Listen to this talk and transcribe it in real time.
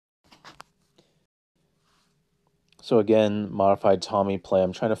So again, modified Tommy play.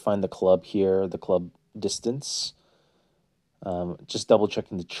 I'm trying to find the club here, the club distance. Just double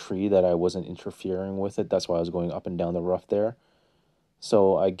checking the tree that I wasn't interfering with it. That's why I was going up and down the rough there.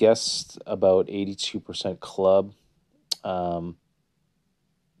 So I guessed about 82% club, um,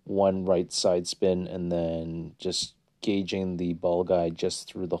 one right side spin, and then just gauging the ball guide just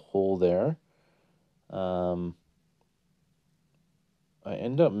through the hole there. Um, I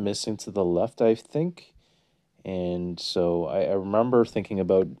end up missing to the left, I think. And so I remember thinking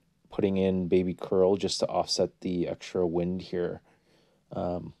about putting in baby curl just to offset the extra wind here,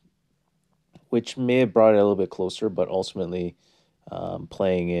 um, which may have brought it a little bit closer, but ultimately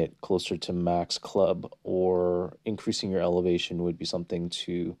playing it closer to max club or increasing your elevation would be something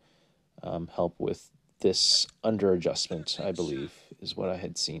to help with this under adjustment, I believe, is what I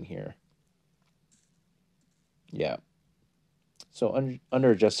had seen here. Yeah. So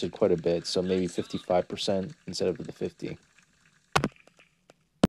under adjusted quite a bit, so maybe 55% instead of the 50.